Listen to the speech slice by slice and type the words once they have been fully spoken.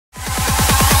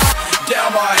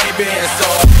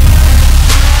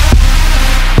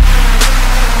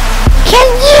Can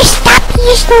you stop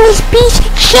using this piece of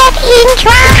shit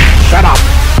intro? Shut up!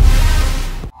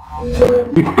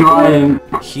 He's crying.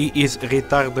 He is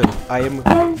retarded. I am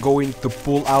going to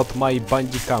pull out my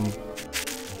bandicam.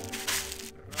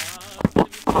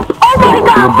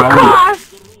 Oh my god!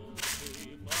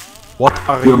 What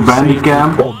are Your you saying?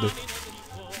 bandicam?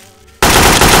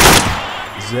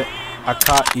 The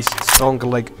AK is strong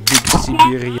like big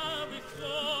Siberia.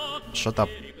 Shut up.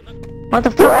 What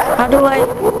the fuck? How do I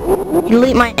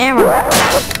delete my ammo?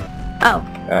 Oh.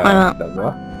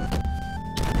 What?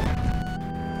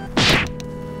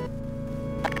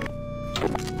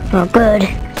 Oh, good.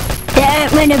 Damn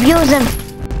it, man, abuse him.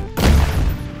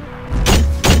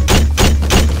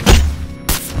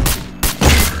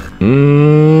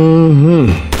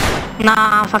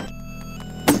 Nah, fuck.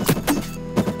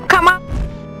 Come on.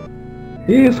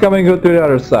 He is coming to the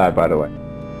other side, by the way.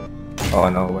 Oh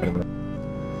no, wait a minute.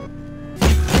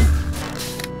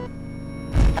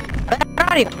 Where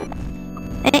are you?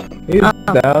 Hey. He's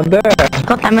down there.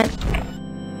 God damn it.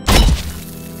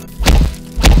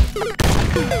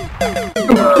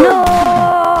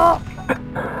 No!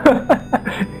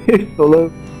 He's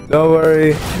alive. Don't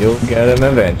worry, you'll get him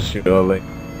eventually.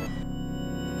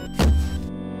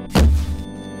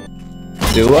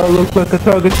 Do I look like a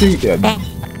target to you?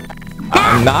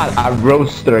 I'm not a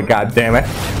roaster, goddammit.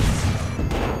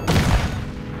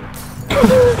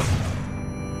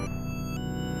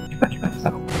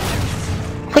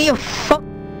 Who you fuck?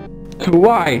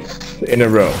 Twice in a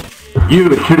row.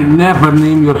 You should never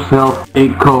name yourself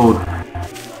aCode.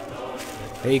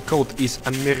 aCode is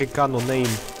Americano name.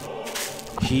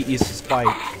 He is spy.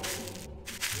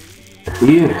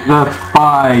 He is a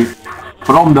spy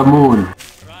from the moon.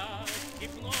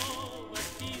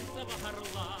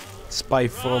 Spy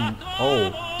from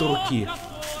Turkey.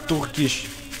 Turkish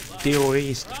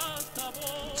terrorist.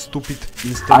 Stupid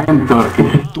I am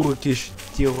Turkish. Turkish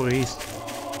terrorist.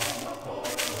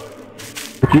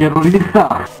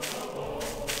 Terrorista.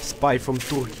 Spy from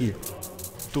Turkey.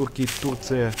 Turkey.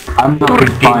 I'm not a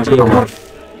spy from.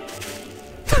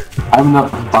 I'm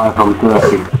not a spy from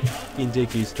Turkey.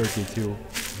 Indiki is Turkey too.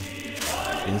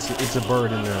 It's a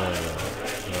bird in a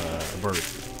bird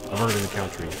in the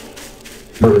country.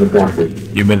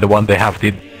 You mean the one they have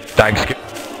the Thanksgiving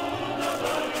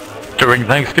during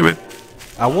Thanksgiving?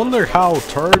 I wonder how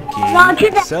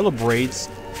Turkey celebrates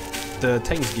the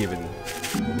Thanksgiving.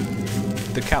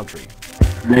 The country.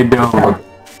 They don't.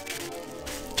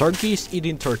 Turkeys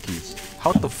eating turkeys.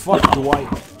 How the fuck do I?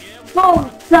 Oh,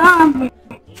 damn it.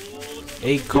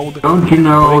 aCode. Don't you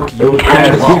know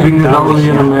Thanksgiving is only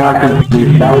an American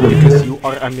dish? Because you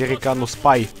are Americano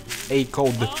spy.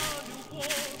 aCode.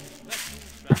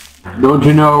 Don't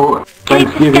you know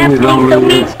Thanksgiving is only an American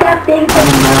dish?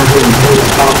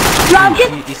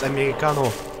 He is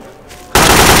Americano.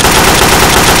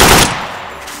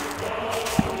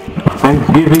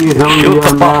 Thanksgiving is only an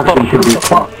American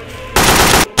tradition.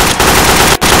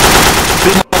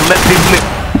 Let him live.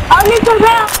 I need some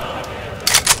help.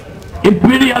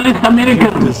 Imperialist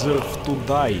American. Deserve to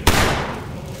die.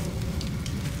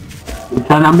 It's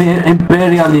an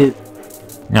imperialist.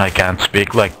 I can't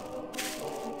speak like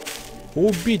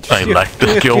Убить I всех like the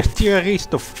skill. турецких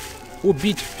террористов.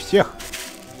 Убить всех.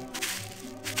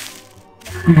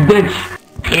 Bitch.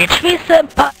 Teach me some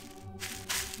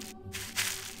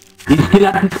He's still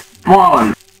at his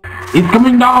spawn. He's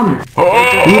coming down.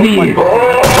 Idiot.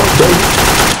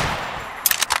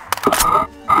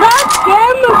 God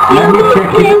damn it. Let me check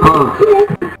his pulse.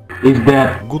 He's dead.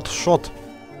 Good shot.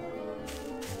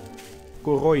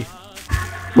 Kuroi.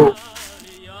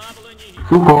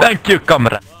 Suko, thank you,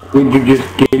 comrade. did you just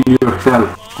kill yourself?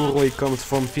 Kuroi comes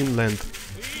from Finland.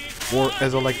 Or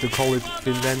as I like to call it,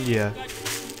 Finlandia.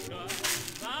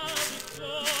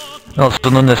 Also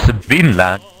known as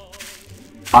Finland.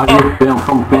 Are you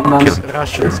from Finland? It's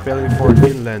Russian spelling for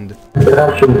Finland.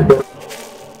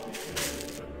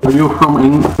 Are you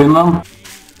from Finland?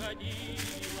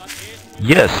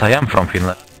 Yes, I am from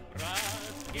Finland.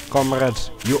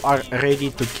 Comrades, you are ready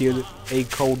to kill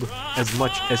aCode as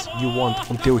much as you want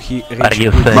until he Are reaches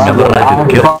you saying I'm ready to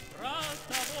kill?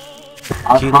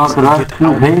 he needs to get out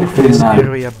of this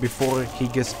area before he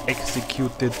gets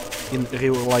executed in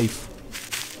real life.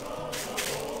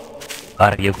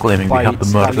 Are you claiming we have to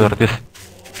murder this?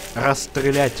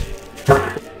 Расстрелять.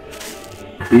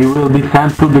 He will be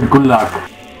sent to the Gulag.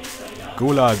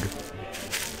 Gulag.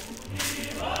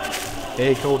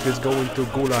 aCode is going to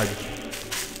Gulag.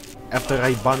 After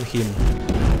I ban him.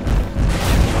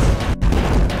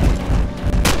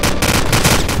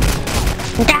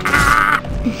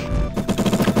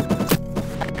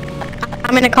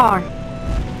 I'm in a car.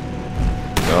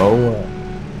 No.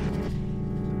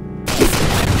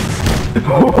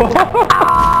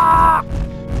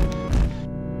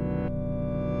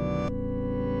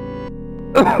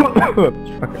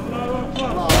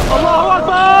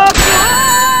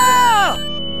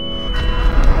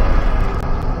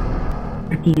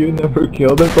 You never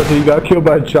killed him, but he got killed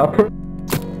by a chopper?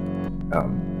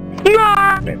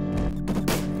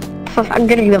 I'm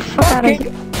getting the fuck out of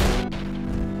here.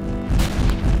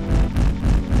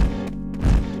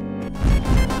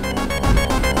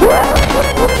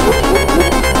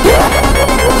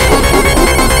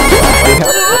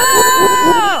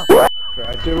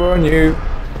 Tried to warn you.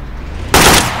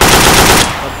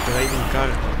 Stop driving car,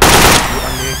 you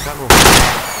Americano.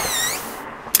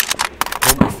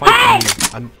 Come fight me,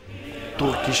 I'm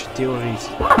Turkish terrorist.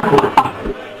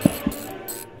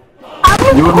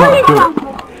 You're not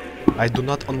good. I do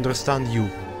not understand you.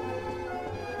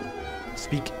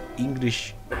 Speak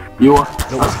English. You are,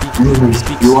 No,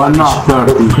 speak you are not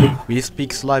Slavic. Turkish. We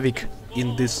speak Slavic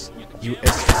in this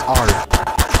USSR.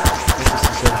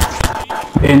 SSSR.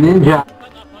 A ninja.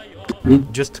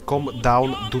 Just calm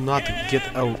down, do not get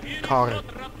a car.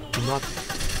 Do not.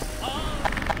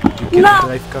 You cannot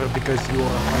drive car because you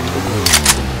are unable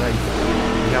to drive.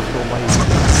 You have no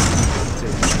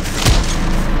license.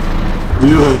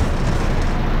 You.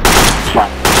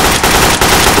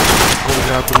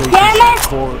 Congratulations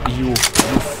for you. You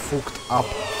fucked up.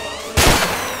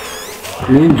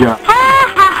 Ninja.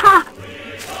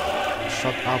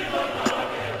 Shut up.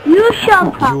 You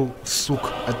shut up. You suck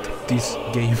at this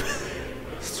game.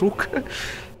 Suck?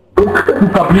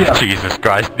 Jesus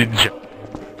Christ, ninja.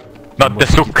 Not the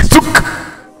sook. Sook!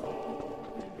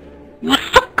 You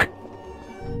suck!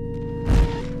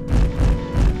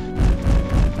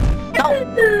 No!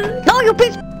 No, you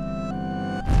bitch!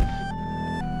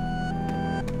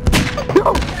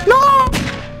 No! No!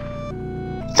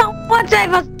 Someone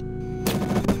save us!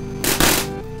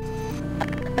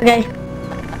 Okay.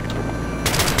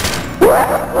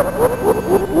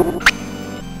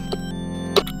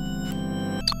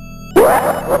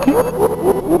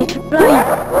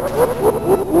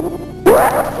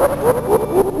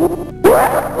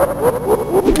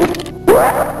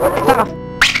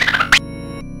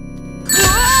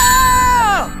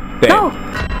 No!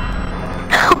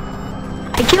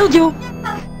 I killed you!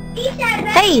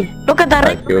 Hey! Look at that!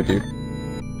 I killed you.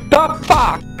 The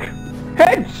fuck!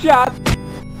 Headshot!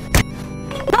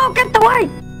 No, get away!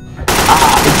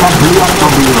 It's a blue.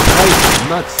 Drive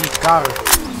Nazi car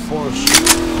for shit.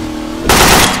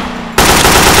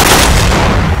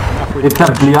 It's a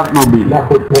Plyatmobile.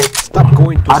 Stop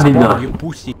going to Adidas. spawn, you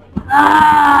pussy.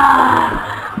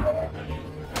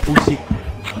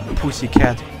 Pussy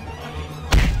cat.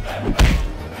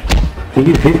 He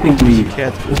is hitting me.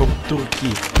 Cat from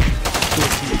Turkey.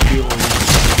 Turkey terrorist.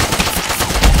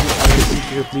 You are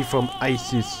secretly from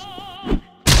ISIS.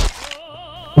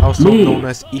 Also Me. known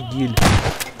as IGIL.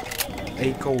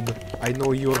 aCode. I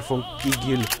know you're from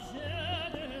IGIL.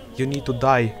 You need to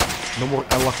die. No more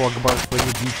Allahu Akbar for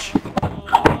you bitch.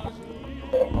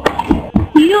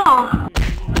 Yeah.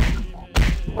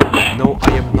 No,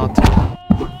 I am not.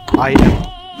 I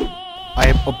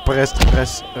am oppressed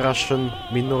Russian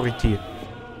minority.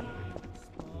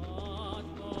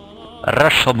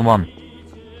 Russian one.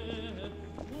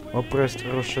 Oppressed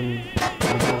Russian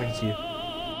minority.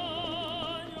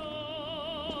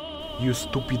 You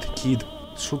stupid kid.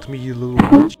 Shoot me, you little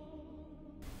bitch.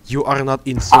 You are not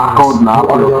in aCode service.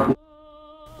 now.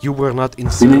 You were not in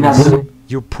service.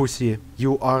 You pussy.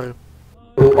 You are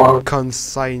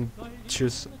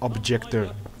conscientious objector.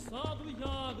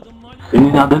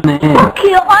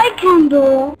 Okay, I can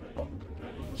do.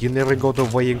 You never got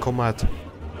away in combat.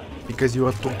 Because you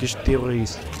are Turkish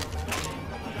terrorist.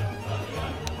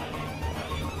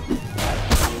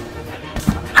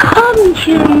 Come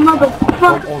here,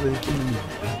 motherfucker. Come on and kill me.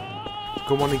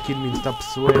 Come on and kill me and stop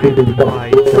swearing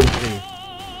my country.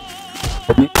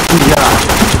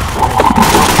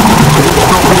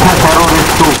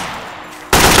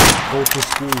 Go to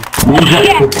school.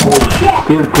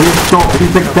 Cristo,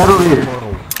 he's a terrorist.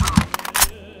 Tomorrow.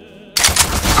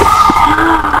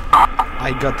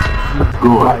 I got killed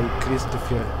Good. by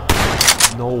Christopher.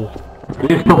 No.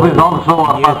 Cristo is also a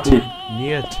Нет. fascist.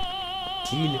 Нет.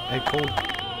 Kill aCode.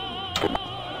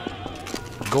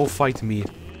 Go fight me.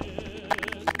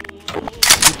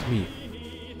 Shoot me.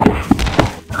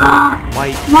 My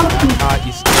car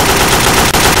is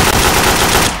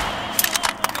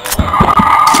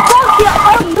Fuck you,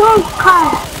 I don't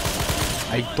care.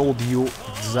 I told you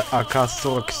the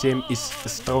AK-47 is the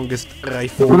strongest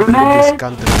rifle in this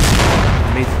country.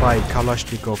 Made by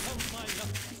Kalashnikov.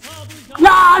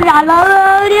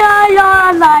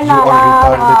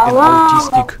 retarded and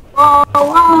autistic.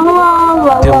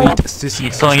 Delete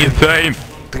Sissy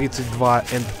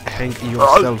 32 and hang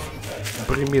yourself.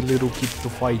 Bring me little kid to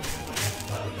fight.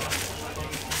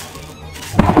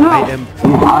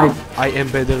 I am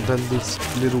better than this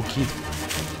little kid.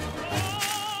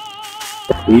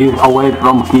 He is away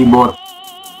from keyboard.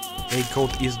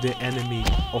 aCode is the enemy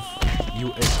of He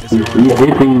USSR. is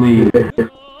hitting me.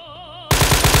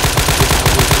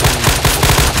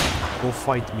 Go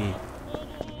fight me.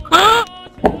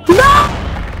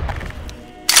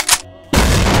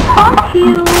 Fuck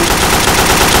you.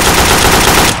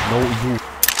 No, you.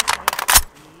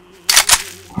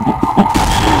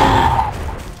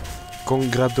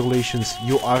 Congratulations,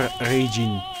 you are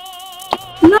raging.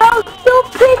 No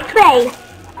stupid face.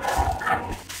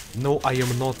 No, I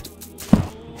am not.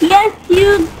 Yes,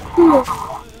 you do.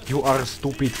 You are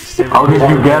stupid. How did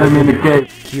you get him in the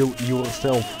cave? Kill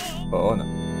yourself. Oh no.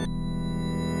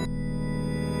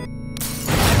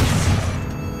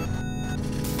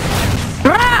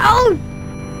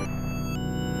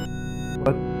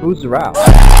 But who's Ralph?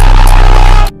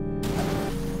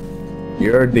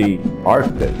 You're the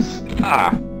artist. Ah,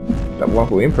 the one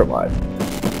who improvised.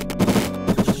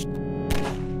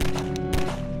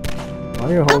 Why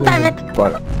are you holding this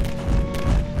button?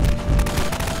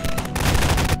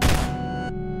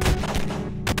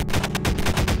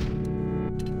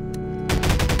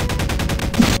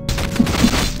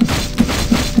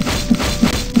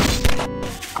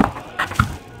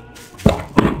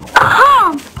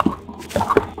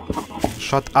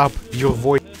 Shut up, your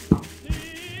voice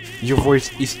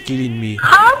is killing me.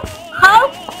 How?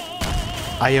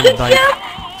 I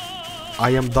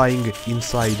am dying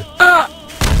inside.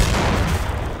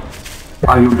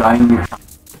 Are you dying?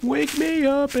 Wake me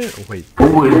up and wait.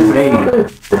 Who is Bane?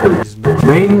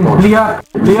 Bane,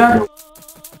 clear.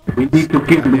 We need to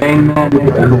kill Bane, man.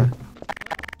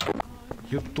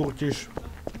 You Turkish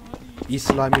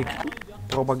Islamic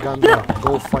propaganda,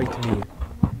 go fight me.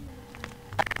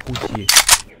 Pussy.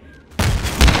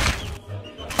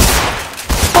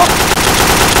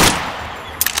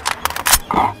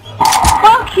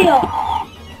 Fuck you.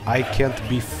 I can't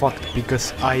be fucked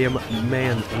because I am a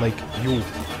man like you.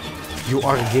 You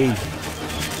are gay.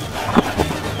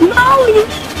 No, you.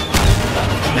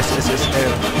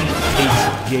 SSSR hates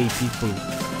gay people.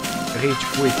 Rage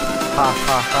quit. Ha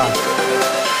ha ha.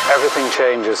 Everything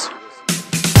changes.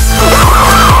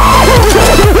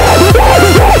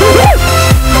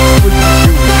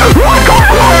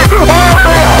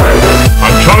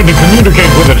 I'm trying to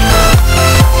communicate with it.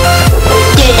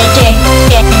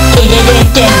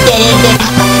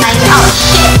 Oh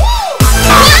shit!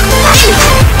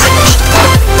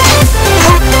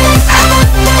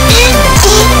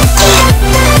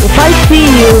 If I see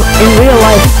you in real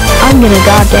life, I'm gonna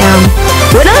goddamn.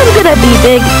 When I'm gonna be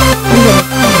big, I'm gonna